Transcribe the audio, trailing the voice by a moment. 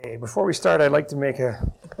Okay, before we start, I'd like to make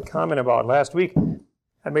a comment about last week.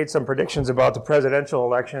 I made some predictions about the presidential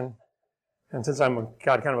election, and since I'm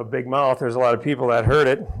got kind of a big mouth, there's a lot of people that heard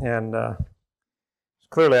it, and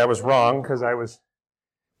clearly I was wrong, because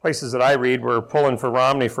places that I read were pulling for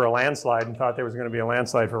Romney for a landslide and thought there was going to be a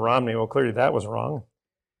landslide for Romney. Well, clearly that was wrong.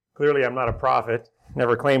 Clearly I'm not a prophet,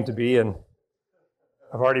 never claimed to be, and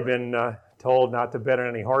I've already been told not to bet on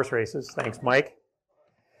any horse races. Thanks, Mike.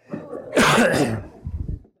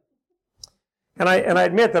 And I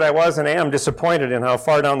admit that I was and am disappointed in how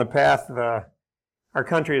far down the path our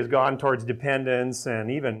country has gone towards dependence and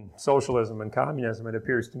even socialism and communism, it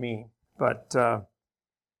appears to me. But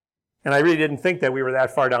and I really didn't think that we were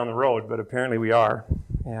that far down the road, but apparently we are.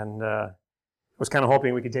 And I was kind of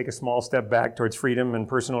hoping we could take a small step back towards freedom and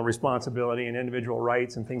personal responsibility and individual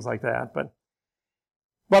rights and things like that.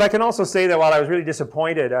 But I can also say that while I was really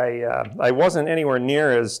disappointed, I wasn't anywhere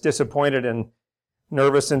near as disappointed and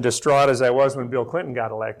nervous and distraught as I was when Bill Clinton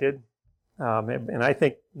got elected. And I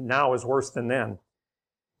think now is worse than then.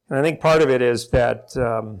 And I think part of it is that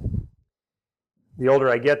the older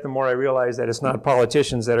I get, the more I realize that it's not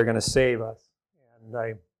politicians that are going to save us. And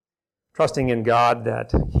I'm trusting in God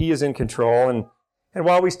that He is in control. And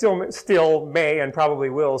while we still may and probably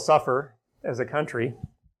will suffer as a country,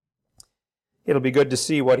 it'll be good to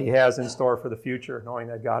see what He has in store for the future, knowing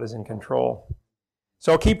that God is in control.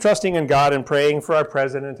 So keep trusting in God and praying for our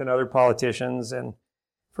president and other politicians and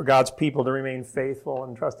for God's people to remain faithful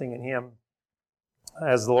and trusting in Him.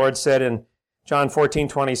 As the Lord said in John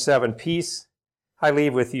 14:27, "Peace I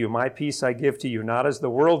leave with you, my peace I give to you. Not as the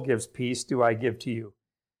world gives peace do I give to you.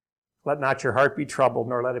 Let not your heart be troubled,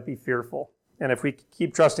 nor let it be fearful." And if we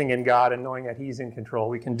keep trusting in God and knowing that He's in control,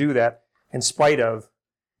 we can do that in spite of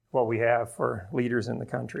what we have for leaders in the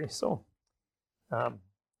country. So, all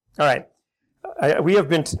right. We have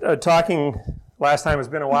been talking, last time has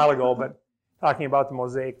been a while ago, but talking about the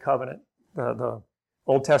Mosaic Covenant, the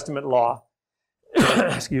Old Testament law.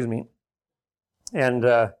 Excuse me. And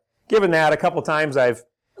given that, a couple times I've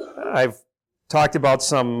talked about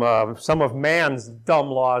some of man's dumb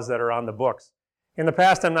laws that are on the books. In the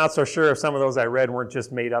past, I'm not so sure if some of those I read weren't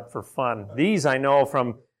just made up for fun. These I know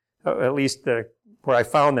from at least where I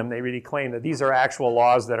found them, they really claim that these are actual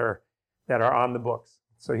laws that are on the books.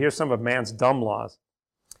 So here's some of man's dumb laws.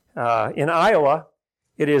 In Iowa,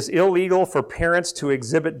 it is illegal for parents to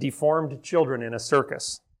exhibit deformed children in a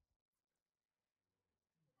circus.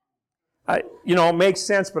 It makes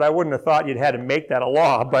sense, but I wouldn't have thought you'd had to make that a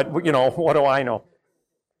law, but, what do I know?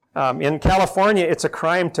 In California, it's a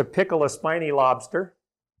crime to pickle a spiny lobster.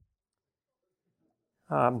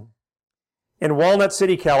 In Walnut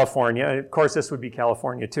City, California, and of course this would be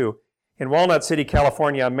California too, in Walnut City,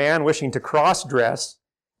 California, a man wishing to cross-dress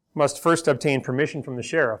must first obtain permission from the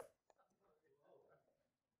sheriff.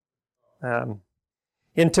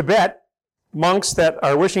 In Tibet, monks that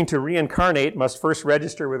are wishing to reincarnate must first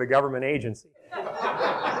register with a government agency.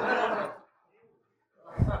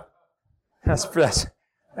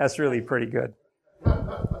 That's really pretty good.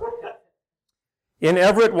 In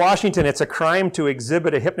Everett, Washington, it's a crime to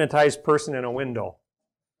exhibit a hypnotized person in a window.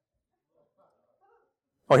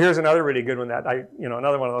 Oh, here's another really good one that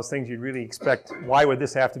another one of those things you'd really expect. Why would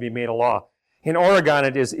this have to be made a law? In Oregon,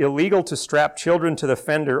 it is illegal to strap children to the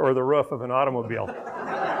fender or the roof of an automobile.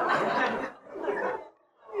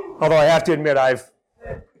 Although I have to admit, I've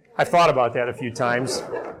thought about that a few times.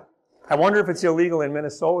 I wonder if it's illegal in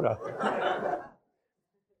Minnesota.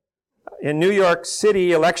 In New York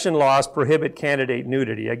City, election laws prohibit candidate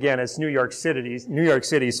nudity. Again, it's New York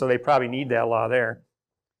City, so they probably need that law there.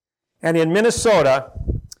 And in Minnesota,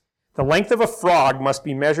 the length of a frog must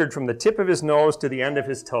be measured from the tip of his nose to the end of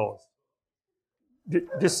his toes.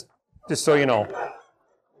 Just so you know.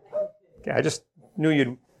 Okay, I just knew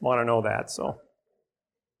you'd want to know that, so.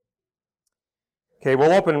 Okay,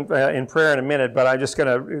 we'll open in prayer in a minute, but I'm just going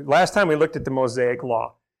to, last time we looked at the Mosaic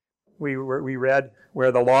Law. We read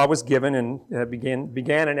where the law was given and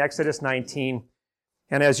began in Exodus 19.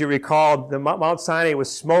 And as you recall, the Mount Sinai was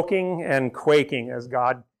smoking and quaking as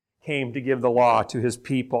God came to give the law to His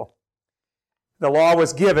people. The law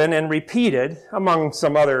was given and repeated, among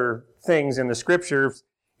some other things in the Scriptures,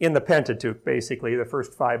 in the Pentateuch, basically, the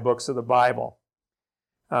first 5 books of the Bible.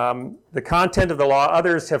 The content of the law,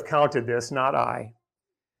 others have counted this, not I.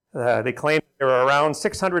 They claim there are around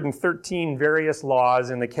 613 various laws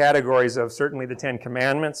in the categories of certainly the 10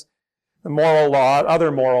 Commandments, the moral law,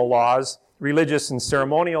 other moral laws, religious and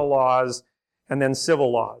ceremonial laws, and then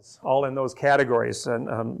civil laws, all in those categories, and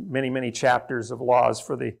many, many chapters of laws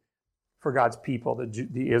for God's people,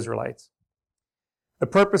 the Israelites. The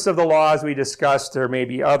purpose of the law, as we discussed, there may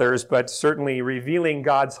be others, but certainly revealing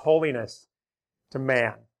God's holiness to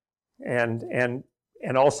man and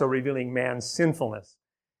also revealing man's sinfulness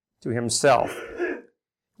to himself.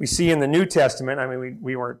 We see in the New Testament,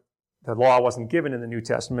 the law wasn't given in the New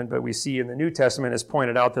Testament, but we see in the New Testament it's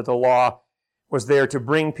pointed out that the law was there to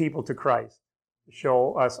bring people to Christ, to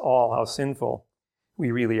show us all how sinful we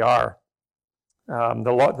really are.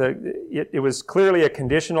 It was clearly a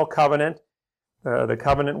conditional covenant. The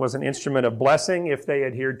covenant was an instrument of blessing if they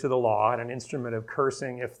adhered to the law, and an instrument of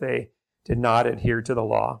cursing if they did not adhere to the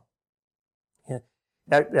law.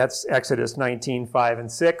 That's Exodus 19, 5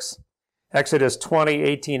 and 6. Exodus 20,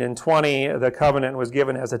 18 and 20, the covenant was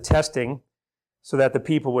given as a testing so that the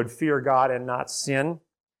people would fear God and not sin.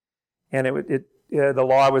 And the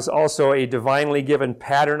law was also a divinely given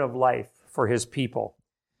pattern of life for his people.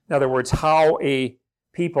 In other words, how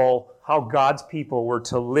God's people were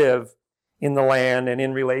to live in the land and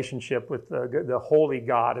in relationship with the holy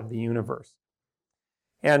God of the universe.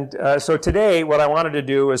 And so today, what I wanted to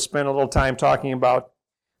do is spend a little time talking about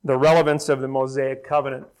the relevance of the Mosaic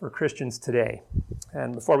covenant for Christians today.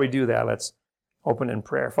 And before we do that, let's open in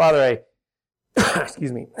prayer. Father,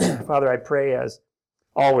 Father, I pray as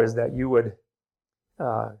always that you would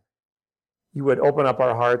open up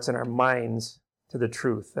our hearts and our minds to the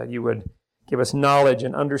truth, that you would give us knowledge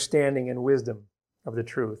and understanding and wisdom of the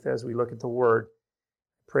truth as we look at the Word.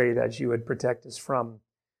 Pray that you would protect us from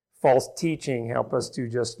false teaching. Help us to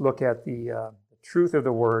just look at the truth of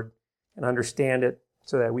the Word and understand it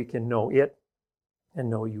so that we can know it and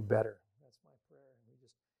know you better. That's my prayer. We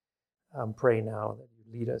just pray now that you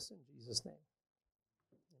lead us in Jesus' name.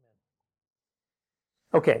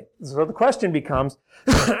 Amen. Okay, so the question becomes,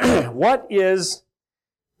 what is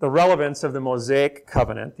the relevance of the Mosaic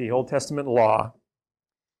covenant, the Old Testament law,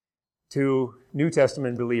 to New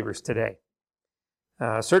Testament believers today?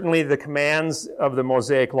 Certainly the commands of the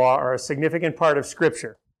Mosaic law are a significant part of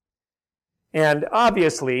Scripture. And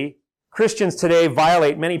obviously, Christians today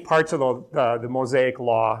violate many parts of the Mosaic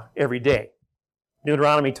law every day.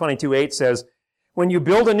 Deuteronomy 22:8 says, "When you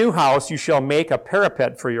build a new house, you shall make a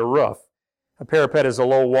parapet for your roof." A parapet is a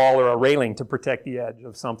low wall or a railing to protect the edge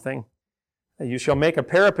of something. "You shall make a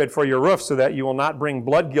parapet for your roof so that you will not bring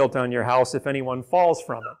blood guilt on your house if anyone falls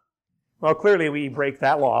from it." Well, clearly we break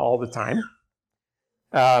that law all the time.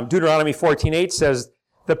 Deuteronomy 14:8 says,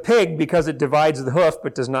 "The pig, because it divides the hoof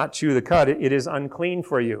but does not chew the cud, it is unclean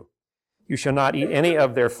for you. You shall not eat any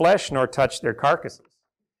of their flesh nor touch their carcasses."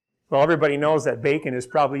 Well, everybody knows that bacon is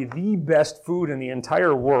probably the best food in the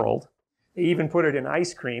entire world. They even put it in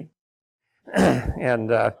ice cream.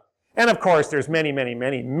 And of course, there's many, many,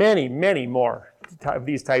 many, many, many more of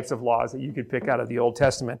these types of laws that you could pick out of the Old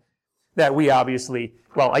Testament that we obviously,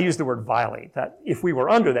 I use the word violate, that if we were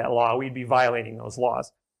under that law, we'd be violating those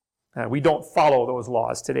laws. We don't follow those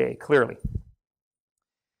laws today, clearly.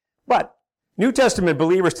 But New Testament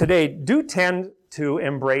believers today do tend to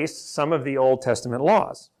embrace some of the Old Testament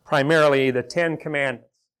laws, primarily the Ten Commandments,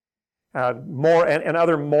 and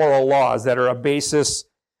other moral laws that are a basis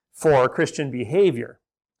for Christian behavior.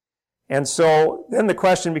 And so then the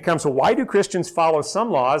question becomes, why do Christians follow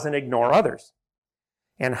some laws and ignore others?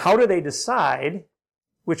 And how do they decide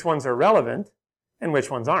which ones are relevant and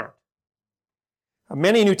which ones aren't?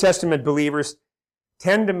 Many New Testament believers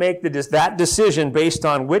tend to make that decision based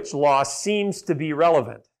on which law seems to be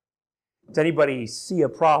relevant. Does anybody see a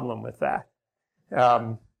problem with that?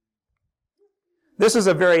 This is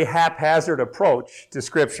a very haphazard approach to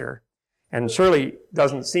Scripture, and surely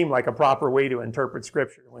doesn't seem like a proper way to interpret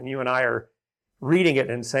Scripture. When you and I are reading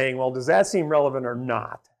it and saying, well, does that seem relevant or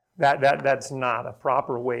not? That's not a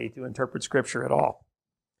proper way to interpret Scripture at all.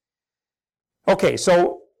 Okay,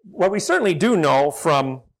 so what we certainly do know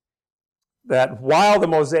from that while the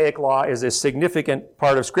Mosaic law is a significant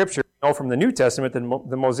part of Scripture, we know from the New Testament that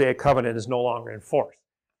the Mosaic covenant is no longer in force.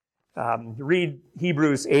 Read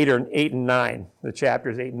Hebrews 8 and 9, the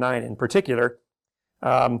chapters 8 and 9 in particular.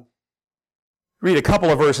 Read a couple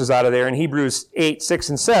of verses out of there. In Hebrews 8, 6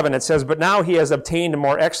 and 7, it says, "But now he has obtained a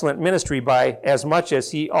more excellent ministry by as much as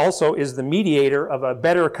he also is the mediator of a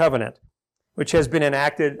better covenant, which has been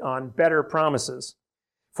enacted on better promises.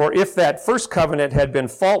 For if that first covenant had been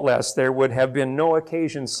faultless, there would have been no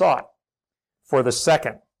occasion sought for the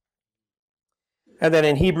second." And then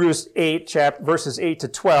in Hebrews 8, verses 8 to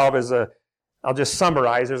 12, I'll just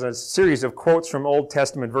summarize. There's a series of quotes from Old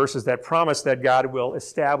Testament verses that promise that God will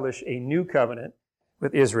establish a new covenant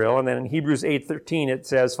with Israel. And then in Hebrews 8:13, it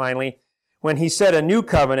says finally, "When he said a new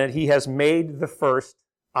covenant, he has made the first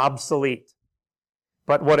obsolete.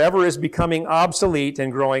 But whatever is becoming obsolete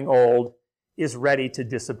and growing old is ready to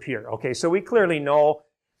disappear. Okay, so we clearly know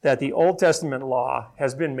that the Old Testament law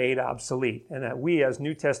has been made obsolete and that we as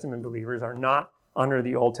New Testament believers are not under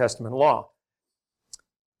the Old Testament law.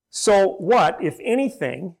 So what, if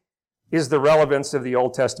anything, is the relevance of the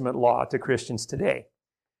Old Testament law to Christians today?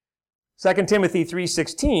 2 Timothy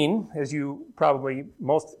 3:16, as you probably,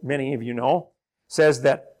 many of you know, says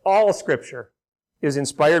that all Scripture is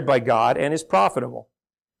inspired by God and is profitable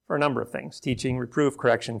for a number of things: teaching, reproof,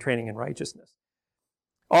 correction, training in righteousness.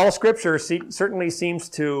 All Scripture certainly seems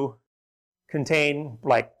to contain,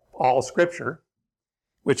 like all Scripture,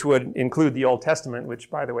 which would include the Old Testament,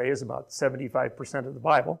 which, by the way, is about 75% of the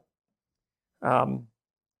Bible.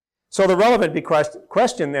 So the relevant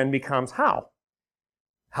question then becomes how?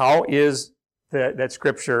 How is that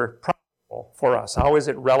Scripture profitable for us? How is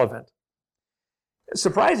it relevant?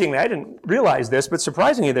 Surprisingly, I didn't realize this, but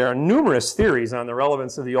surprisingly, there are numerous theories on the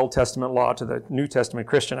relevance of the Old Testament law to the New Testament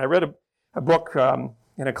Christian. I read a book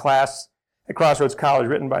in a class at Crossroads College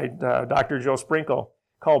written by Dr. Joe Sprinkle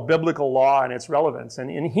called Biblical Law and Its Relevance. And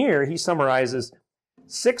in here, he summarizes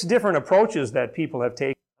 6 different approaches that people have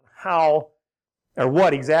taken how or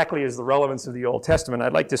what exactly is the relevance of the Old Testament.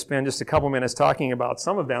 I'd like to spend just a couple minutes talking about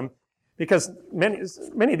some of them because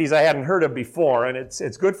many of these I hadn't heard of before, and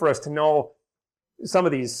it's good for us to know some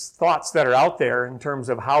of these thoughts that are out there in terms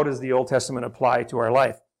of how does the Old Testament apply to our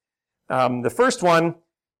life. The first one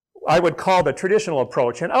I would call the traditional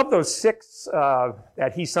approach, and of those 6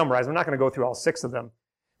 that he summarized, I'm not going to go through all 6 of them,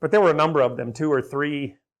 but there were a number of them, 2 or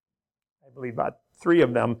 3, I believe about 3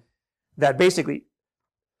 of them, that basically,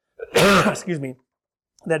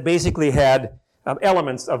 that basically had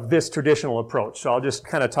elements of this traditional approach. So I'll just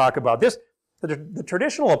kind of talk about this. The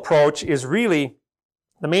traditional approach is really,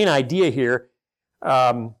 the main idea here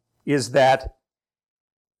is that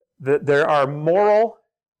there are moral,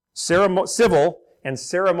 civil, and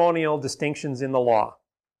ceremonial distinctions in the law.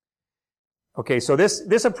 Okay, so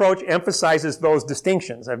this approach emphasizes those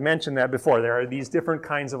distinctions. I've mentioned that before. There are these different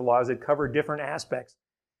kinds of laws that cover different aspects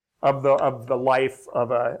of the life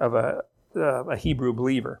of a Hebrew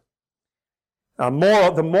believer. The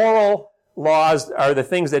moral laws are the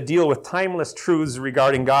things that deal with timeless truths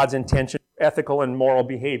regarding God's intention, ethical and moral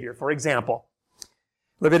behavior. For example,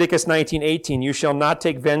 Leviticus 19:18, you shall not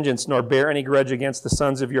take vengeance nor bear any grudge against the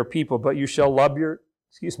sons of your people, but you shall love your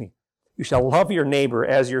neighbor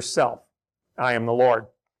as yourself. I am the Lord.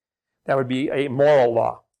 That would be a moral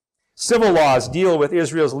law. Civil laws deal with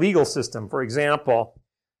Israel's legal system. For example,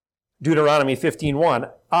 Deuteronomy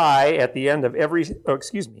 15:1, at the end of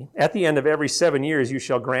every 7 years you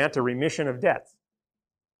shall grant a remission of debts.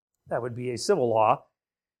 That would be a civil law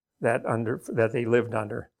that they lived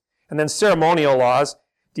under. And then ceremonial laws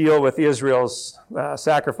deal with Israel's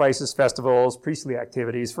sacrifices, festivals, priestly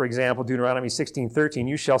activities. For example, Deuteronomy 16:13,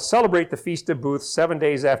 you shall celebrate the Feast of Booths 7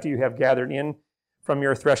 days after you have gathered in from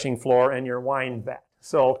your threshing floor and your wine vat.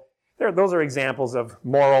 So those are examples of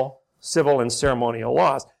moral, civil, and ceremonial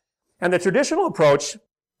laws. And the traditional approach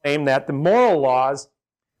claims that the moral laws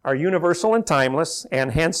are universal and timeless,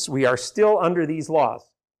 and hence we are still under these laws.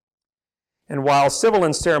 And while civil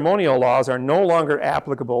and ceremonial laws are no longer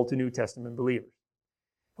applicable to New Testament believers.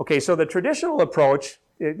 Okay, so the traditional approach,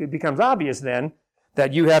 it becomes obvious then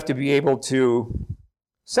that you have to be able to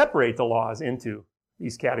separate the laws into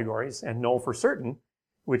these categories and know for certain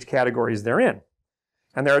which categories they're in.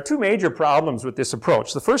 And there are 2 major problems with this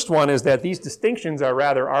approach. The first one is that these distinctions are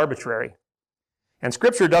rather arbitrary. And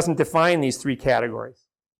Scripture doesn't define these 3 categories.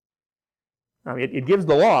 It gives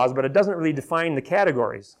the laws, but it doesn't really define the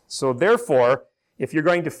categories. So therefore, if you're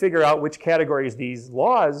going to figure out which categories these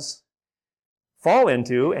laws fall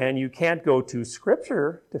into, and you can't go to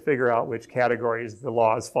Scripture to figure out which categories the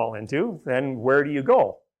laws fall into, then where do you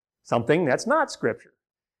go? Something that's not Scripture.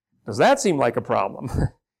 Does that seem like a problem?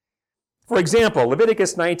 For example,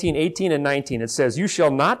 Leviticus 19:18 and 19, it says, you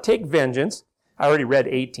shall not take vengeance. I already read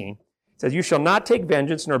 18. It says, you shall not take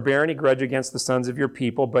vengeance nor bear any grudge against the sons of your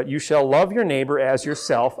people, but you shall love your neighbor as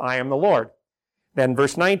yourself. I am the Lord. Then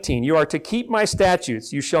verse 19, you are to keep my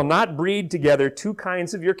statutes. You shall not breed together 2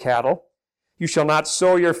 kinds of your cattle. You shall not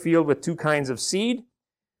sow your field with 2 kinds of seed,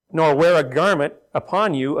 nor wear a garment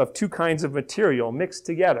upon you of 2 kinds of material mixed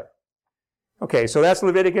together. Okay, so that's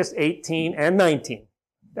Leviticus 18 and 19.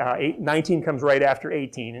 19 comes right after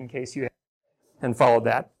 18, in case you hadn't followed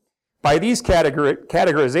that. By these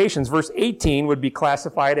categorizations, verse 18 would be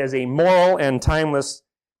classified as a moral and timeless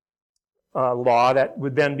law that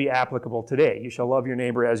would then be applicable today. You shall love your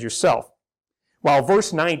neighbor as yourself. While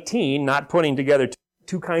verse 19, not putting together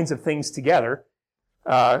 2 kinds of things together,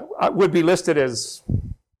 would be listed as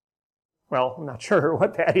Well, I'm not sure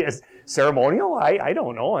what that is. Ceremonial? I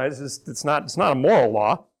don't know. It's not a moral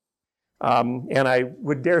law. And I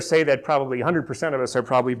would dare say that probably 100% of us are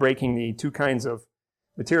probably breaking the two kinds of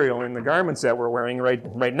material in the garments that we're wearing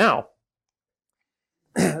right now.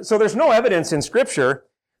 So there's no evidence in Scripture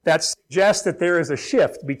that suggests that there is a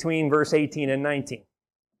shift between verse 18 and 19.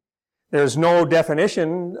 There's no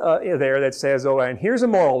definition there that says, oh, and here's a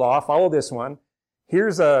moral law, follow this one.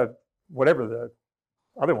 Here's a, whatever the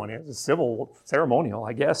other one is, a civil, ceremonial,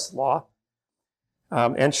 I guess, law.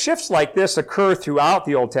 And shifts like this occur throughout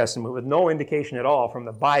the Old Testament with no indication at all from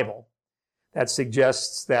the Bible that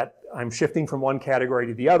suggests that I'm shifting from one category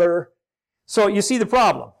to the other. So you see the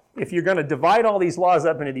problem. If you're going to divide all these laws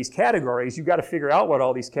up into these categories, you've got to figure out what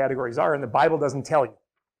all these categories are, and the Bible doesn't tell you.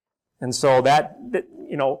 And so that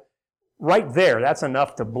right there, that's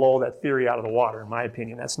enough to blow that theory out of the water, in my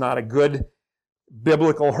opinion. That's not a good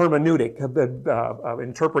biblical hermeneutic of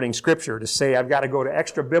interpreting Scripture, to say I've got to go to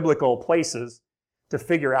extra biblical places to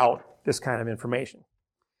figure out this kind of information.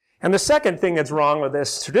 And the second thing that's wrong with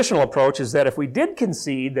this traditional approach is that if we did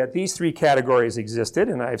concede that these three categories existed,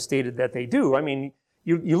 and I've stated that they do, I mean,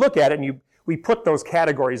 you look at it and we put those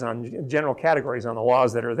categories on, general categories on the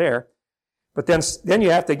laws that are there, but then you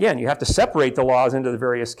have to separate the laws into the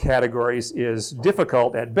various categories is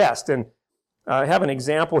difficult at best. And I have an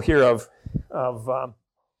example here of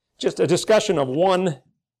just a discussion of one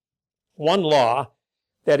law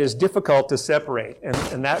that is difficult to separate,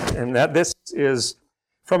 and that this is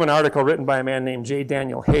from an article written by a man named J.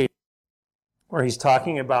 Daniel Hayes, where he's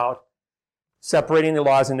talking about separating the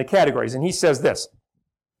laws into categories. And he says this: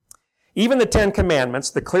 even the Ten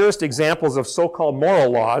Commandments, the clearest examples of so-called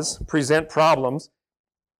moral laws, present problems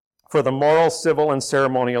for the moral, civil, and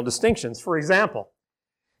ceremonial distinctions. For example,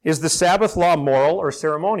 is the Sabbath law moral or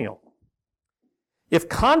ceremonial? If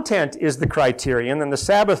content is the criterion, then the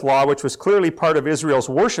Sabbath law, which was clearly part of Israel's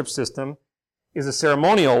worship system, is a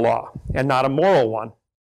ceremonial law and not a moral one.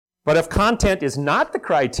 But if content is not the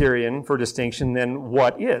criterion for distinction, then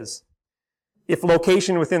what is? If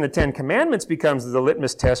location within the Ten Commandments becomes the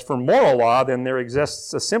litmus test for moral law, then there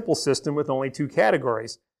exists a simple system with only two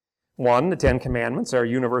categories. One, the Ten Commandments are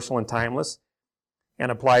universal and timeless and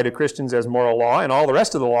apply to Christians as moral law, and all the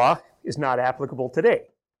rest of the law is not applicable today.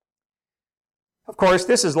 Of course,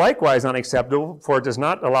 this is likewise unacceptable, for it does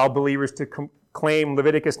not allow believers to claim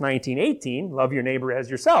Leviticus 19:18, love your neighbor as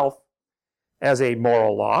yourself, as a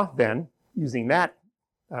moral law, then, using that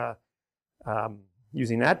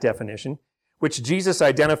definition, which Jesus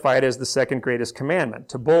identified as the second greatest commandment.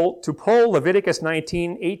 To pull Leviticus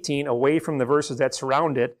 19:18 away from the verses that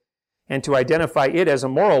surround it and to identify it as a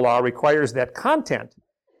moral law requires that content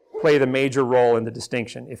play the major role in the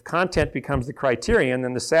distinction. If content becomes the criterion,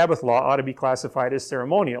 then the Sabbath law ought to be classified as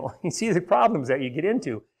ceremonial. You see the problems that you get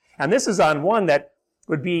into. And this is on one that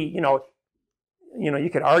would be, you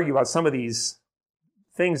could argue about some of these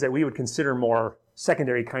things that we would consider more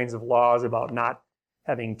secondary kinds of laws about not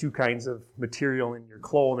having two kinds of material in your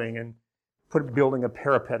clothing and building a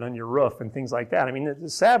parapet on your roof and things like that. I mean, the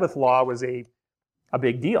Sabbath law was a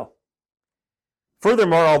big deal.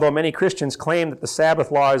 Furthermore, although many Christians claim that the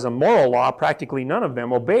Sabbath law is a moral law, practically none of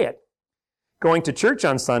them obey it. Going to church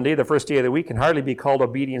on Sunday, the first day of the week, can hardly be called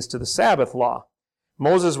obedience to the Sabbath law.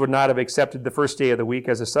 Moses would not have accepted the first day of the week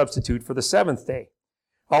as a substitute for the seventh day.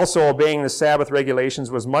 Also, obeying the Sabbath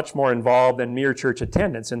regulations was much more involved than mere church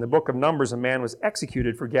attendance. In the book of Numbers, a man was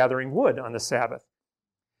executed for gathering wood on the Sabbath.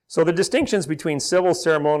 So the distinctions between civil,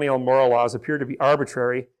 ceremonial, and moral laws appear to be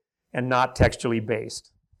arbitrary and not textually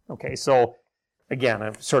based. Okay, so again,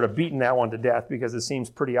 I've sort of beaten that one to death because it seems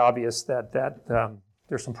pretty obvious that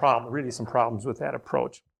there's some problems with that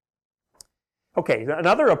approach. Okay,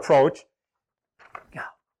 another approach.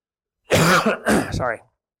 Sorry.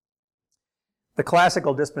 The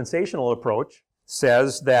classical dispensational approach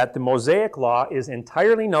says that the Mosaic law is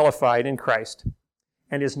entirely nullified in Christ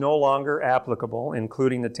and is no longer applicable,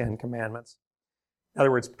 including the Ten Commandments. In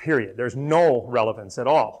other words, period. There's no relevance at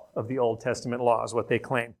all of the Old Testament law, is what they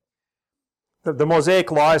claim. The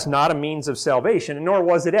Mosaic law is not a means of salvation, nor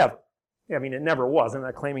was it ever. I mean, it never was. I'm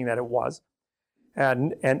not claiming that it was.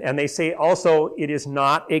 And they say also it is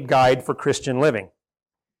not a guide for Christian living.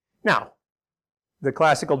 Now, the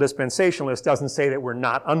classical dispensationalist doesn't say that we're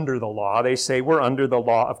not under the law. They say we're under the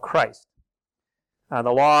law of Christ.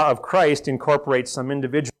 The law of Christ incorporates some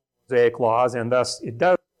individual Mosaic laws, and thus it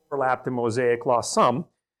does overlap the Mosaic law some,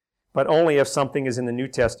 but only if something is in the New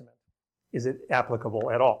Testament is it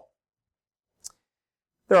applicable at all.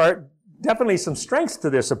 There are definitely some strengths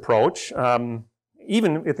to this approach,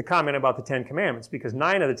 even with the comment about the Ten Commandments, because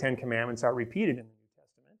 9 of the Ten Commandments are repeated in the New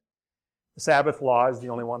Testament. The Sabbath law is the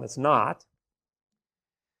only one that's not.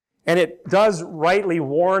 And it does rightly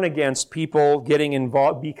warn against people getting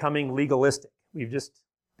involved, becoming legalistic. We've just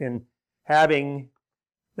been having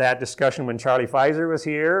that discussion when Charlie Pfizer was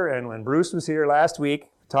here and when Bruce was here last week,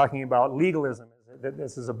 talking about legalism, that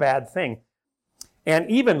this is a bad thing. And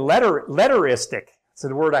even letteristic, it's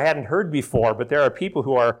a word I hadn't heard before, but there are people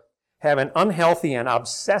who have an unhealthy and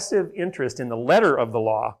obsessive interest in the letter of the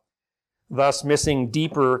law, thus missing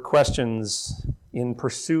deeper questions in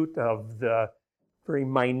pursuit of the very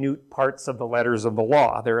minute parts of the letters of the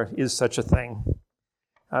law. There is such a thing.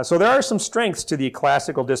 So there are some strengths to the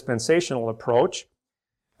classical dispensational approach.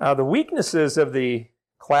 The weaknesses of the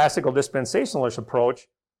classical dispensationalist approach,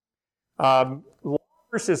 law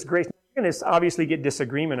versus grace. You're going to obviously get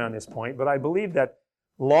disagreement on this point, but I believe that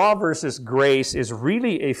law versus grace is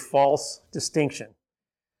really a false distinction.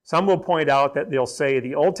 Some will point out that they'll say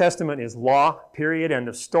the Old Testament is law, period, end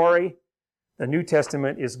of story. The New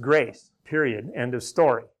Testament is grace, period, end of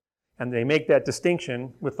story. And they make that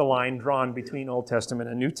distinction with the line drawn between Old Testament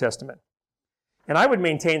and New Testament. And I would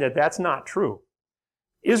maintain that that's not true.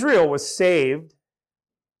 Israel was saved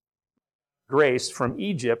grace from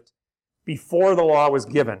Egypt before the law was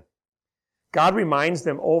given. God reminds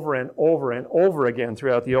them over and over and over again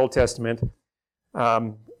throughout the Old Testament,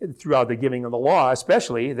 throughout the giving of the law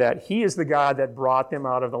especially, that He is the God that brought them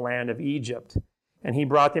out of the land of Egypt. And He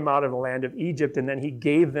brought them out of the land of Egypt, and then He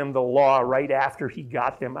gave them the law right after He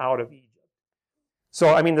got them out of Egypt.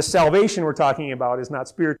 So, I mean, the salvation we're talking about is not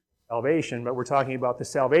spiritual salvation, but we're talking about the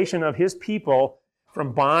salvation of His people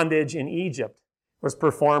from bondage in Egypt was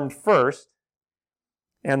performed first,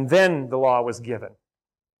 and then the law was given.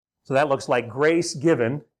 So that looks like grace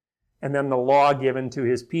given, and then the law given to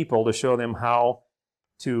His people to show them how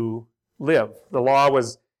to live. The law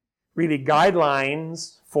was really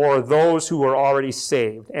guidelines for those who were already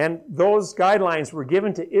saved. And those guidelines were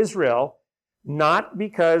given to Israel not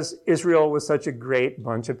because Israel was such a great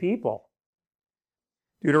bunch of people.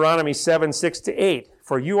 Deuteronomy 7:6-8,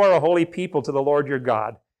 "For you are a holy people to the Lord your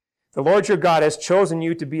God. The Lord your God has chosen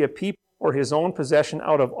you to be a people for His own possession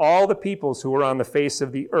out of all the peoples who are on the face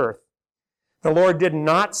of the earth. The Lord did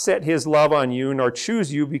not set His love on you, nor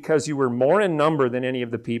choose you because you were more in number than any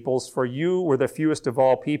of the peoples, for you were the fewest of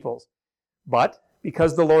all peoples, but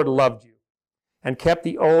because the Lord loved you and kept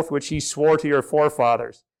the oath which He swore to your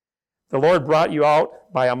forefathers. The Lord brought you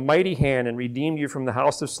out by a mighty hand and redeemed you from the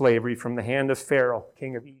house of slavery, from the hand of Pharaoh,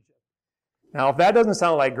 king of Egypt." Now, if that doesn't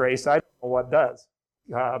sound like grace, I don't know what does.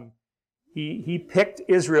 He picked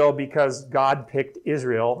Israel because God picked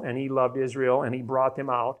Israel, and He loved Israel, and He brought them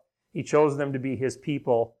out. He chose them to be His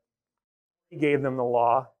people. He gave them the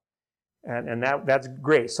law, and that's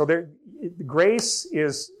grace. So grace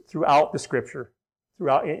is throughout the Scripture,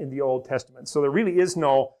 throughout in the Old Testament. So there really is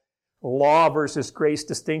no law versus grace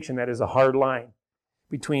distinction. That is a hard line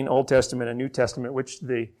between Old Testament and New Testament, which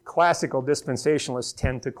the classical dispensationalists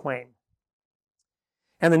tend to claim.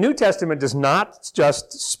 And the New Testament does not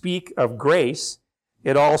just speak of grace,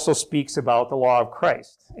 it also speaks about the law of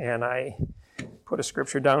Christ. And I put a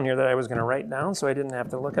scripture down here that I was going to write down so I didn't have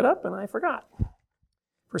to look it up, and I forgot.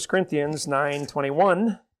 1 Corinthians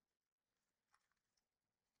 9:21.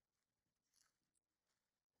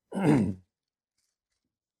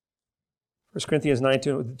 1 Corinthians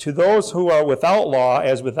 9:2, "To those who are without law,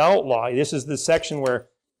 as without law." This is the section where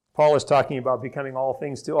Paul is talking about becoming all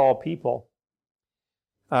things to all people.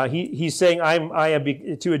 He's saying,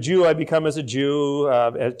 to a Jew I become as a Jew,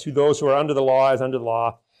 to those who are under the law as under the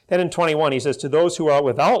law. Then in 21 he says, "To those who are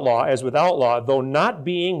without law as without law, though not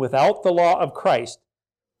being without the law of Christ,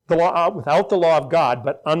 without the law of God,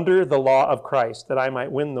 but under the law of Christ, that I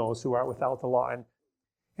might win those who are without the law."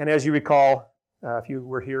 And as you recall, if you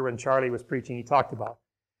were here when Charlie was preaching, he talked about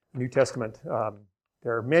the New Testament.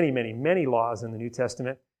 There are many, many, many laws in the New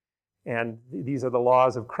Testament, and these are the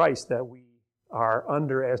laws of Christ that we are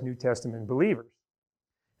under as New Testament believers.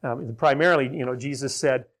 Primarily, Jesus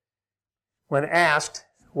said, when asked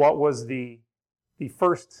what was the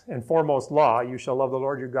first and foremost law, "You shall love the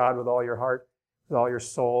Lord your God with all your heart, with all your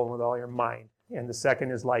soul, and with all your mind. And the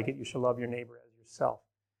second is like it, you shall love your neighbor as yourself."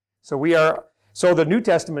 So the New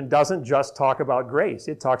Testament doesn't just talk about grace,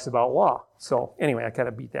 it talks about law. So anyway, I kind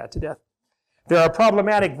of beat that to death. There are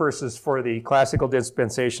problematic verses for the classical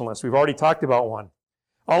dispensationalists. We've already talked about one.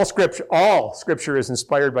 All Scripture is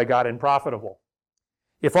inspired by God and profitable.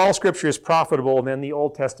 If all Scripture is profitable, then the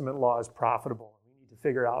Old Testament law is profitable. We need to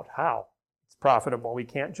figure out how it's profitable. We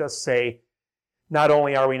can't just say, not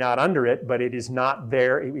only are we not under it, but it is not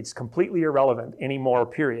there. It's completely irrelevant anymore,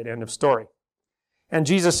 period, end of story. And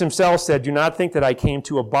Jesus himself said, "Do not think that I came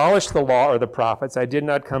to abolish the law or the prophets. I did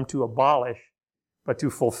not come to abolish, but to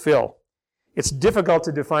fulfill." It's difficult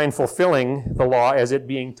to define fulfilling the law as it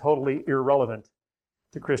being totally irrelevant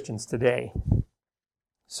to Christians today.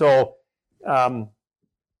 So, and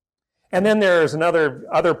then there's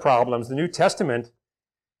other problems. The New Testament,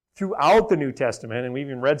 throughout the New Testament, and we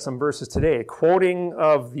even read some verses today, quoting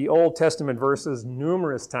of the Old Testament verses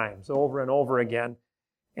numerous times, over and over again.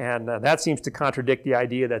 And that seems to contradict the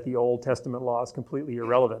idea that the Old Testament law is completely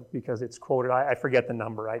irrelevant because it's quoted. I forget the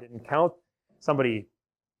number. I didn't count. Somebody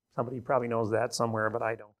probably knows that somewhere, but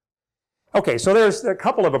I don't. Okay, so there's a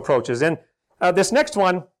couple of approaches. And this next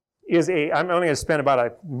one is I'm only going to spend about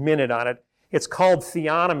a minute on it. It's called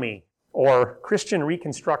theonomy, or Christian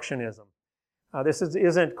Reconstructionism. This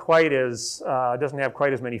isn't quite as, doesn't have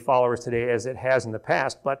quite as many followers today as it has in the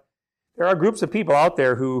past, but there are groups of people out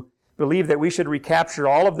there who believe that we should recapture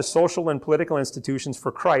all of the social and political institutions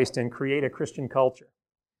for Christ and create a Christian culture.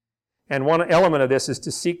 And one element of this is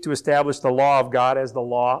to seek to establish the law of God as the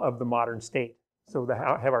law of the modern state. So to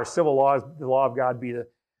have our civil laws, the law of God be the...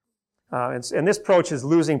 and this approach is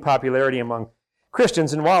losing popularity among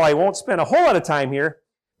Christians. And while I won't spend a whole lot of time here,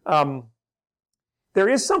 there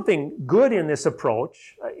is something good in this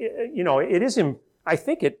approach. I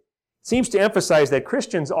think it seems to emphasize that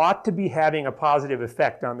Christians ought to be having a positive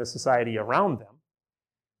effect on the society around them.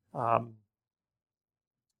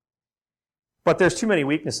 But there's too many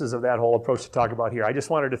weaknesses of that whole approach to talk about here. I just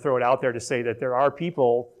wanted to throw it out there to say that there are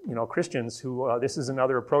people, Christians, who this is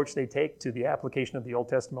another approach they take to the application of the Old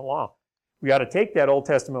Testament law. We ought to take that Old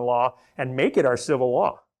Testament law and make it our civil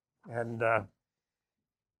law. And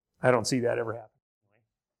I don't see that ever happen.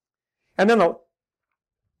 And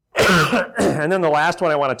then the last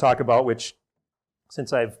one I want to talk about, which,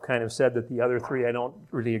 since I've kind of said that the other three I don't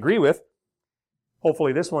really agree with,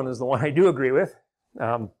 hopefully this one is the one I do agree with.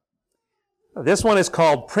 This one is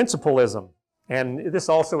called principalism, and this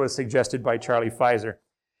also is suggested by Charlie Pfizer.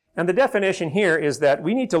 And the definition here is that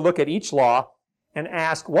we need to look at each law and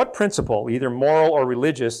ask what principle, either moral or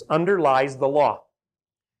religious, underlies the law.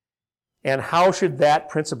 And how should that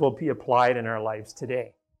principle be applied in our lives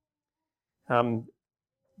today?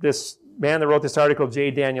 This man that wrote this article,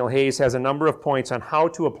 J. Daniel Hayes, has a number of points on how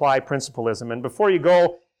to apply principalism. And before you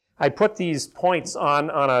go, I put these points on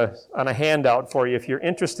a handout for you if you're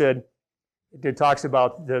interested. It talks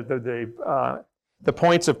about the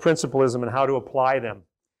points of principalism and how to apply them.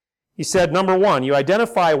 He said, number one, you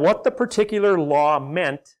identify what the particular law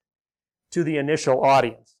meant to the initial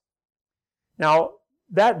audience. Now,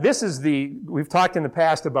 we've talked in the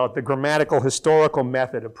past about the grammatical historical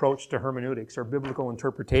method approach to hermeneutics or biblical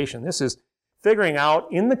interpretation. This is figuring out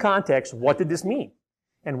in the context, what did this mean?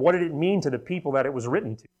 And what did it mean to the people that it was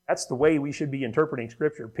written to? That's the way we should be interpreting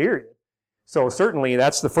Scripture, period. So certainly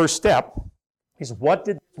that's the first step, is what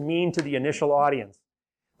did it mean to the initial audience,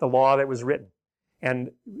 the law that was written?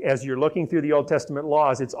 And as you're looking through the Old Testament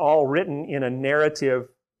laws, it's all written in a narrative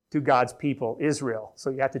to God's people, Israel.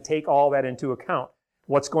 So you have to take all that into account.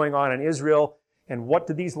 What's going on in Israel, and what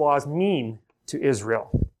do these laws mean to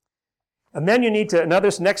Israel? And then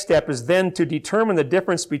another next step is then to determine the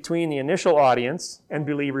difference between the initial audience and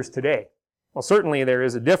believers today. Well, certainly there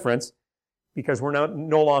is a difference because we're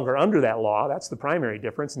no longer under that law. That's the primary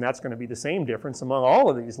difference, and that's going to be the same difference among all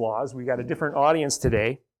of these laws. We've got a different audience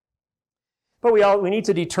today. But we need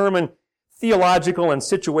to determine theological and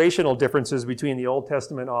situational differences between the Old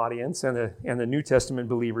Testament audience and the New Testament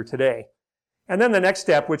believer today. And then the next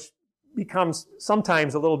step, which becomes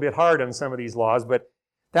sometimes a little bit hard on some of these laws, but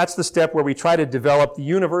that's the step where we try to develop the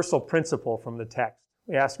universal principle from the text.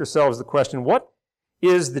 We ask ourselves the question, what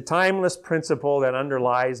is the timeless principle that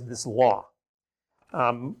underlies this law?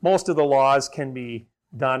 Most of the laws can be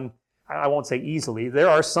done, I won't say easily. There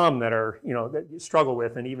are some that that you struggle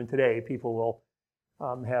with, and even today people will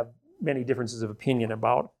have many differences of opinion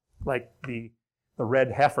about, like the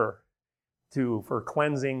red heifer for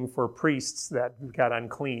cleansing for priests that got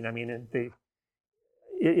unclean. I mean,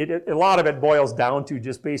 a lot of it boils down to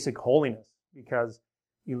just basic holiness, because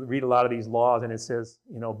you read a lot of these laws and it says,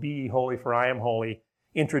 be ye holy for I am holy,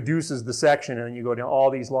 introduces the section, and then you go down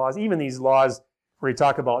all these laws, even these laws where you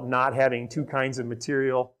talk about not having two kinds of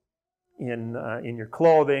material in your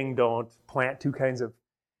clothing, don't plant two kinds of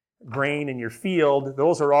grain in your field.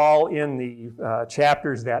 Those are all in the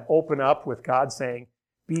chapters that open up with God saying,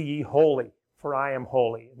 be ye holy, for I am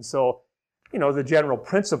holy. And so, the general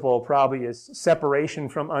principle probably is separation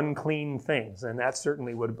from unclean things, and that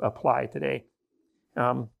certainly would apply today.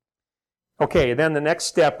 Okay, then the next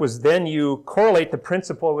step was then you correlate the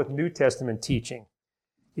principle with New Testament teaching.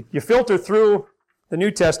 You filter through the New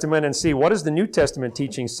Testament and see what does the New Testament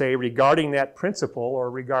teaching say regarding that principle or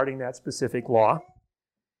regarding that specific law.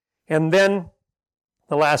 And then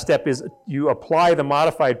the last step is you apply the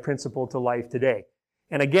modified principle to life today.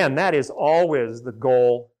 And again, that is always the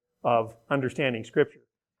goal of understanding Scripture.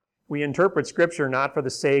 We interpret Scripture not for the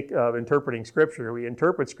sake of interpreting Scripture. We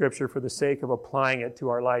interpret Scripture for the sake of applying it to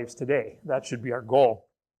our lives today. That should be our goal.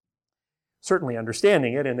 Certainly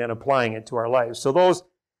understanding it and then applying it to our lives. So those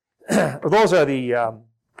are the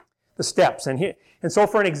steps. And so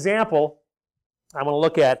for an example, I'm going to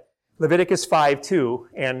look at Leviticus 5:2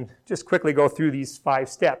 and just quickly go through these 5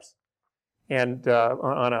 steps. And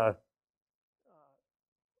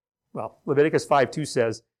Leviticus 5:2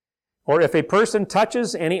 says, "Or if a person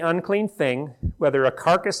touches any unclean thing, whether a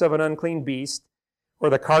carcass of an unclean beast, or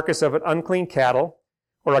the carcass of an unclean cattle,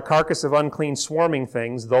 or a carcass of unclean swarming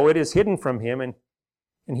things, though it is hidden from him and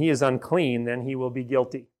he is unclean, then he will be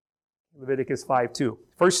guilty." Leviticus 5:2.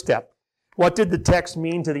 First step. What did the text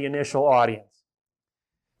mean to the initial audience?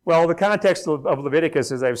 Well, the context of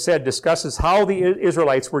Leviticus, as I've said, discusses how the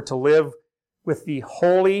Israelites were to live with the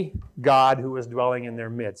holy God who was dwelling in their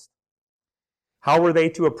midst. How were they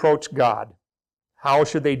to approach God? How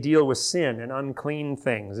should they deal with sin and unclean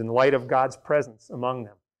things in light of God's presence among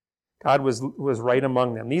them? God was right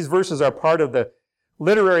among them. These verses are part of the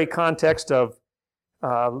literary context of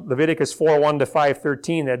Leviticus 4:1 to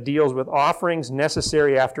 5:13 that deals with offerings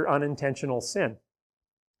necessary after unintentional sin.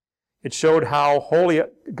 It showed how holy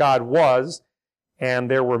God was, and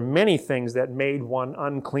there were many things that made one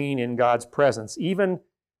unclean in God's presence. Even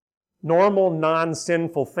normal,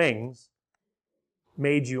 non-sinful things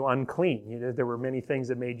made you unclean. There were many things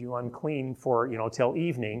that made you unclean for, till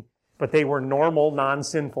evening, but they were normal,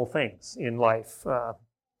 non-sinful things in life.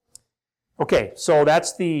 Okay, so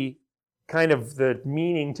that's the kind of the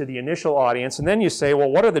meaning to the initial audience. And then you say, well,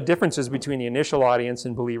 what are the differences between the initial audience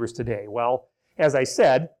and believers today? Well, as I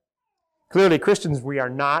said, clearly Christians, we are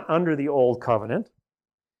not under the old covenant,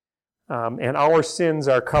 and our sins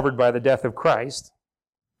are covered by the death of Christ.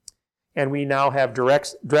 And we now have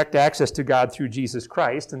direct access to God through Jesus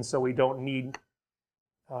Christ, and so we don't need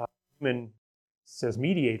human as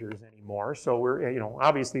mediators anymore. So we're,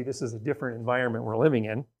 obviously this is a different environment we're living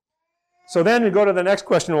in. So then we go to the next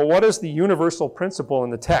question, well, what is the universal principle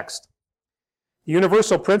in the text? The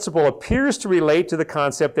universal principle appears to relate to the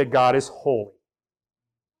concept that God is holy.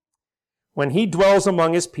 When He dwells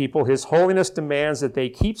among His people, His holiness demands that they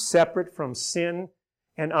keep separate from sin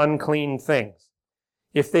and unclean things.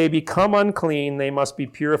 If they become unclean, they must be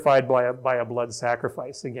purified by a blood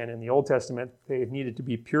sacrifice. Again, in the Old Testament, they needed to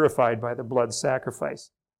be purified by the blood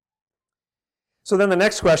sacrifice. So then the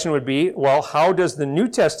next question would be, well, how does the New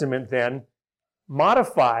Testament then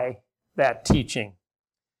modify that teaching?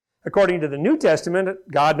 According to the New Testament,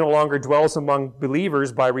 God no longer dwells among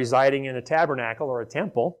believers by residing in a tabernacle or a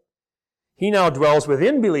temple. He now dwells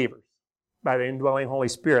within believers by the indwelling Holy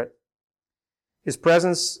Spirit. His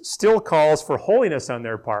presence still calls for holiness on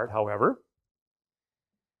their part, however.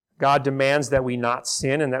 God demands that we not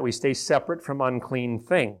sin and that we stay separate from unclean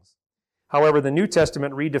things. However, the New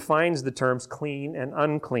Testament redefines the terms clean and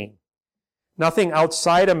unclean. Nothing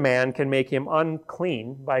outside a man can make him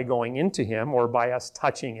unclean by going into him or by us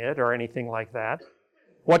touching it or anything like that.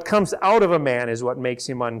 What comes out of a man is what makes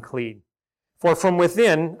him unclean. For from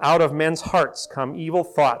within, out of men's hearts, come evil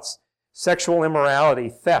thoughts, sexual immorality,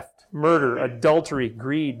 theft, murder, adultery,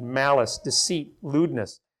 greed, malice, deceit,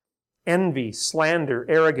 lewdness, envy, slander,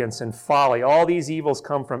 arrogance, and folly. All these evils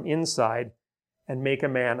come from inside and make a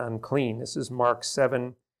man unclean. This is Mark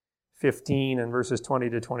 7:15 and verses 20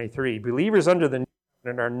 to 23. Believers under the New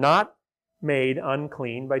Covenant are not made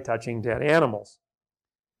unclean by touching dead animals.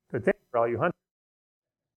 Good thing for all you hunters.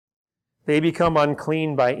 They become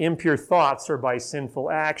unclean by impure thoughts or by sinful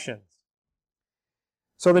actions.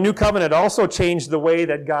 So the New Covenant also changed the way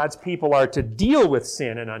that God's people are to deal with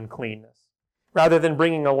sin and uncleanness. Rather than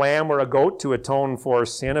bringing a lamb or a goat to atone for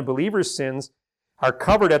sin, a believer's sins are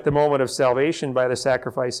covered at the moment of salvation by the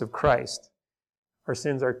sacrifice of Christ. Our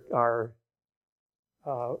sins are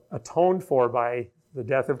atoned for by the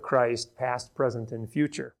death of Christ, past, present, and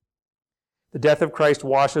future. The death of Christ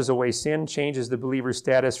washes away sin, changes the believer's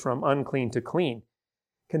status from unclean to clean.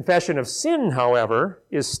 Confession of sin, however,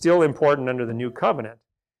 is still important under the New Covenant.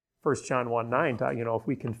 1 John 1:9, if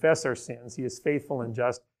we confess our sins, He is faithful and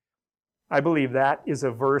just. I believe that is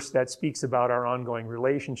a verse that speaks about our ongoing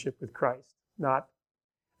relationship with Christ.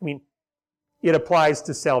 It applies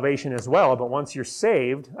to salvation as well, but once you're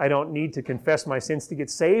saved, I don't need to confess my sins to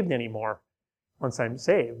get saved anymore once I'm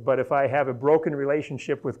saved. But if I have a broken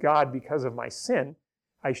relationship with God because of my sin,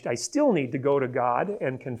 I still need to go to God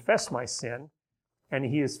and confess my sin and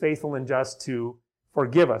he is faithful and just to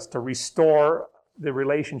forgive us, to restore the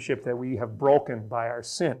relationship that we have broken by our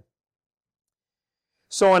sin.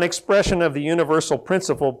 So an expression of the universal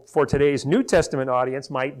principle for today's New Testament audience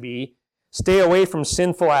might be, stay away from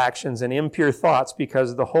sinful actions and impure thoughts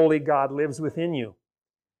because the holy God lives within you.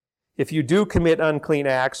 If you do commit unclean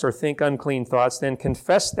acts or think unclean thoughts, then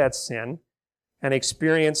confess that sin and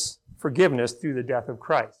experience forgiveness through the death of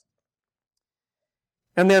Christ.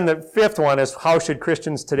 And then the fifth one is, how should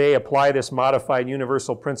Christians today apply this modified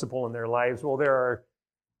universal principle in their lives? Well, there are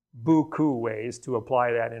beaucoup ways to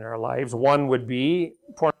apply that in our lives. One would be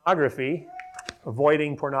pornography,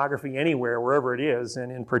 avoiding pornography anywhere, wherever it is,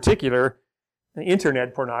 and in particular,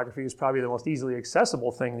 internet pornography is probably the most easily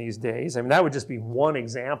accessible thing these days. I mean, that would just be one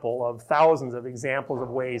example of thousands of examples of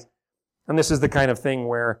ways. And this is the kind of thing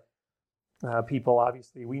where people,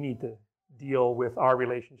 obviously, we need to deal with our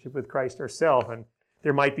relationship with Christ ourselves. And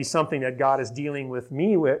there might be something that God is dealing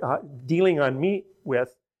on me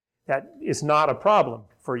with that is not a problem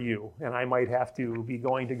for you. And I might have to be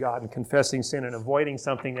going to God and confessing sin and avoiding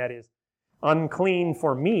something that is unclean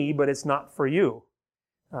for me, but it's not for you.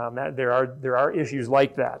 There are issues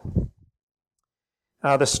like that.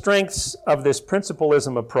 The strengths of this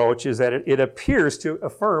principalism approach is that it appears to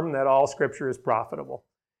affirm that all Scripture is profitable,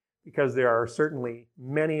 because there are certainly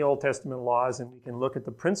many Old Testament laws, and we can look at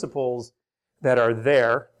the principles that are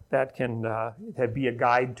there that can be a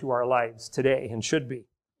guide to our lives today and should be.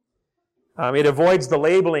 It avoids the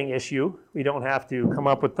labeling issue. We don't have to come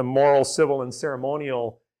up with the moral, civil, and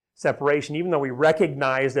ceremonial separation, even though we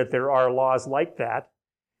recognize that there are laws like that.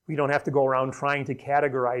 We don't have to go around trying to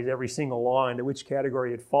categorize every single law into which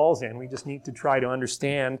category it falls in. We just need to try to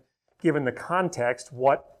understand, given the context,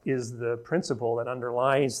 what is the principle that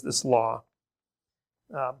underlies this law.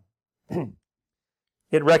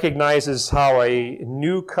 It recognizes how a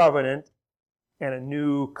new covenant and a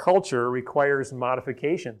new culture requires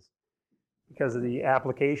modifications, because the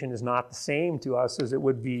application is not the same to us as it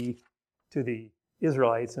would be to the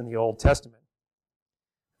Israelites in the Old Testament.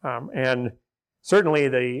 And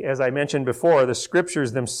certainly, as I mentioned before, the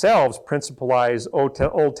Scriptures themselves principalize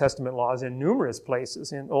Old Testament laws in numerous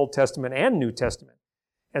places, in Old Testament and New Testament,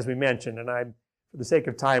 as we mentioned. And I, for the sake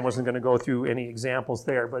of time, wasn't going to go through any examples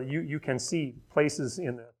there, but you can see places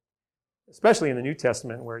especially in the New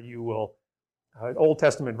Testament, where you will, Old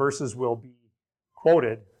Testament verses will be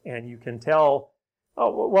quoted, and you can tell,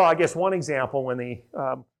 I guess one example,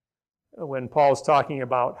 when Paul's talking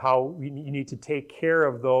about how you need to take care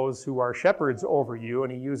of those who are shepherds over you,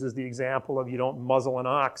 and he uses the example of you don't muzzle an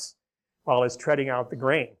ox while it's treading out the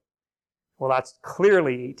grain. Well, that's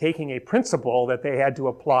clearly taking a principle that they had to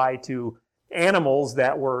apply to animals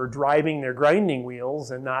that were driving their grinding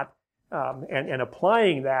wheels, and not and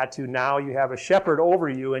applying that to, now you have a shepherd over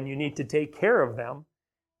you and you need to take care of them.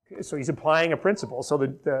 So he's applying a principle. So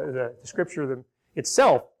the Scripture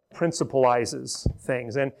itself principalizes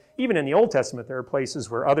things. And even in the Old Testament, there are places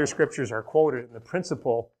where other Scriptures are quoted and the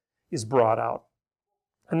principle is brought out.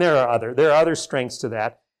 And there are other strengths to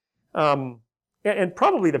that. And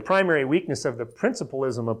probably the primary weakness of the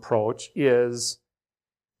principalism approach is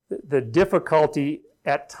the difficulty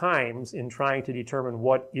at times in trying to determine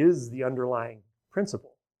what is the underlying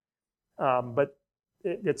principle. But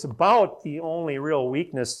it's about the only real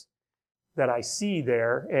weakness that I see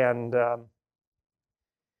there. And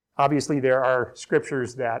obviously there are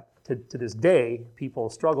Scriptures that to this day people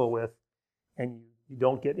struggle with, and you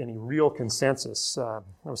don't get any real consensus. I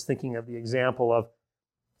was thinking of the example of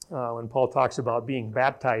when Paul talks about being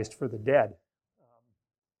baptized for the dead.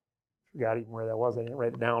 Forgot even where that was. I didn't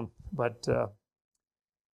write it down. But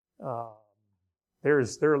there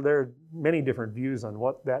are many different views on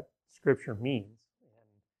what that Scripture means. And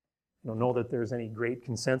I don't know that there's any great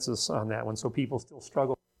consensus on that one, so people still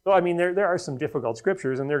struggle. So, I mean, there are some difficult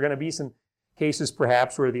Scriptures, and there are going to be some cases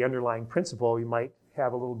perhaps where the underlying principle, you might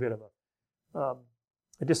have a little bit of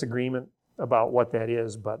a disagreement about what that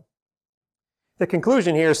is. But the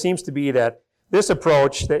conclusion here seems to be that this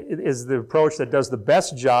approach is the approach that does the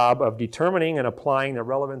best job of determining and applying the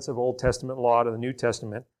relevance of Old Testament law to the New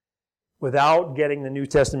Testament without getting the New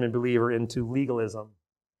Testament believer into legalism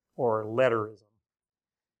or letterism.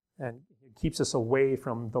 And it keeps us away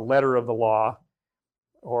from the letter of the law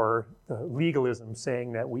or the legalism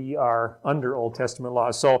saying that we are under Old Testament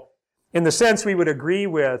law. So in the sense, we would agree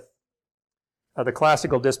with the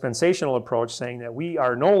classical dispensational approach, saying that we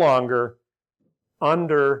are no longer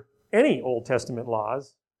under any Old Testament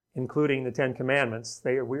laws, including the Ten Commandments.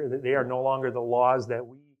 They are no longer the laws that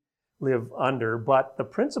we live under, but the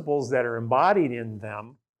principles that are embodied in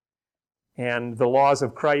them and the laws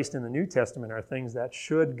of Christ in the New Testament are things that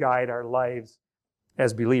should guide our lives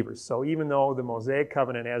as believers. So even though the Mosaic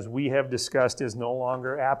covenant, as we have discussed, is no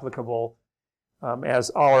longer applicable as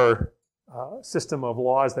our system of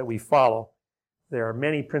laws that we follow, there are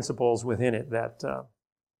many principles within it that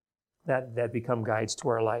become guides to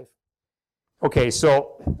our life. Okay,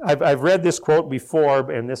 so I've read this quote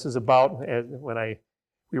before, and this is about when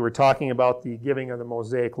we were talking about the giving of the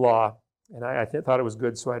Mosaic law, and I thought it was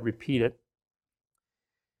good, so I'd repeat it.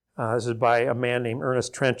 This is by a man named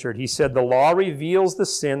Ernest Trenchard. He said, "The law reveals the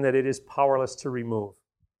sin that it is powerless to remove.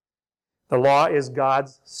 The law is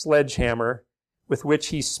God's sledgehammer with which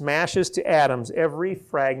he smashes to atoms every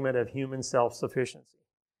fragment of human self-sufficiency."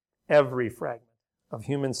 Every fragment of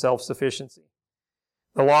human self-sufficiency.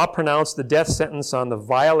 The law pronounced the death sentence on the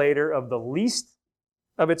violator of the least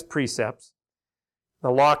of its precepts.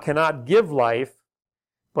 The law cannot give life,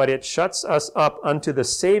 but it shuts us up unto the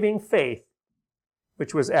saving faith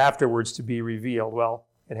which was afterwards to be revealed. Well,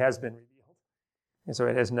 it has been revealed, and so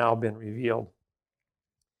it has now been revealed.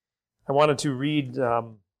 I wanted to read, I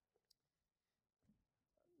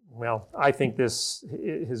think this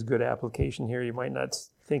is good application here. You might not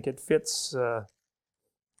think it fits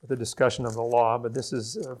with the discussion of the law, but this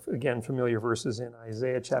is, again, familiar verses in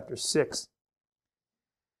Isaiah chapter 6.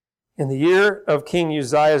 "In the year of King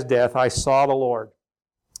Uzziah's death, I saw the Lord,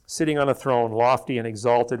 sitting on a throne, lofty and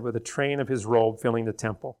exalted, with a train of his robe filling the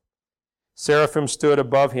temple. Seraphim stood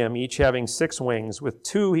above him, each having 6 wings. With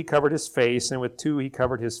 2 he covered his face, and with 2 he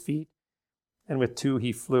covered his feet, and with 2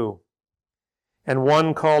 he flew. And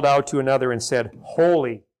one called out to another and said,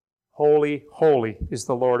 Holy, holy, holy is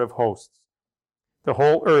the Lord of hosts. The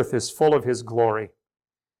whole earth is full of his glory.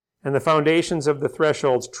 And the foundations of the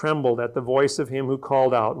thresholds trembled at the voice of him who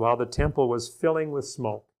called out, while the temple was filling with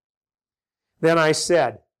smoke. Then I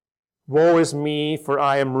said, Woe is me, for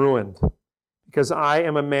I am ruined, because I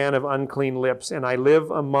am a man of unclean lips, and I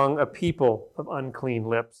live among a people of unclean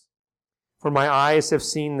lips. For my eyes have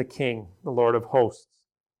seen the King, the Lord of hosts.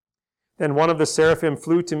 Then one of the seraphim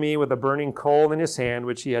flew to me with a burning coal in his hand,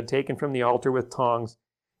 which he had taken from the altar with tongs,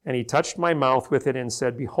 and he touched my mouth with it and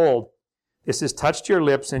said, Behold, this has touched your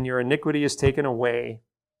lips, and your iniquity is taken away,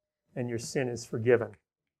 and your sin is forgiven."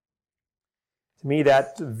 To me,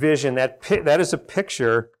 that vision, that is a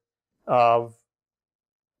picture of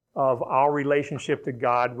our relationship to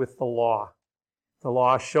God with the law. The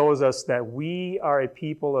law shows us that we are a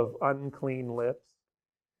people of unclean lips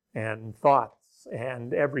and thoughts,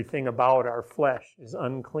 and everything about our flesh is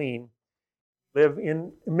unclean. Live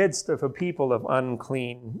in the midst of a people of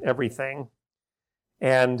unclean everything.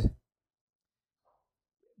 And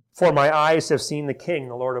for my eyes have seen the King,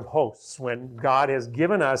 the Lord of hosts. When God has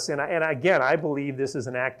given us, and again, I believe this is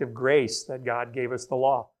an act of grace that God gave us the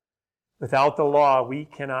law. Without the law, we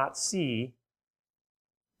cannot see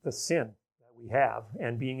the sin that we have.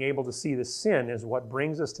 And being able to see the sin is what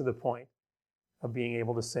brings us to the point of being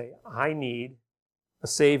able to say, I need a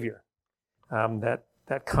Savior.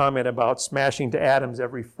 That comment about smashing to atoms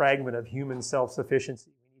every fragment of human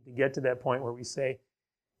self-sufficiency. We need to get to that point where we say,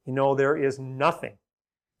 there is nothing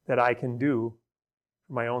that I can do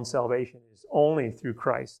for my own salvation. It is only through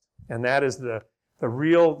Christ. And that is the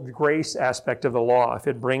real grace aspect of the law, if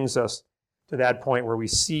it brings us to that point where we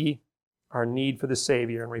see our need for the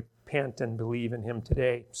Savior and repent and believe in Him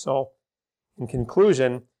today. So, in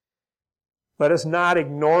conclusion, let us not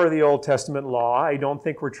ignore the Old Testament law. I don't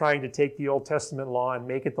think we're trying to take the Old Testament law and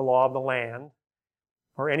make it the law of the land,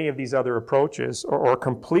 or any of these other approaches, or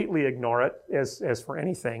completely ignore it as for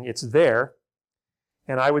anything. It's there.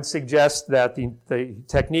 And I would suggest that the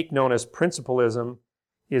technique known as principalism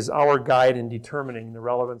is our guide in determining the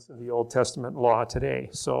relevance of the Old Testament law today.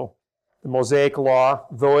 So the Mosaic law,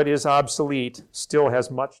 though it is obsolete, still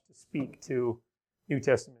has much to speak to New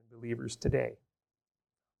Testament believers today.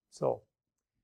 So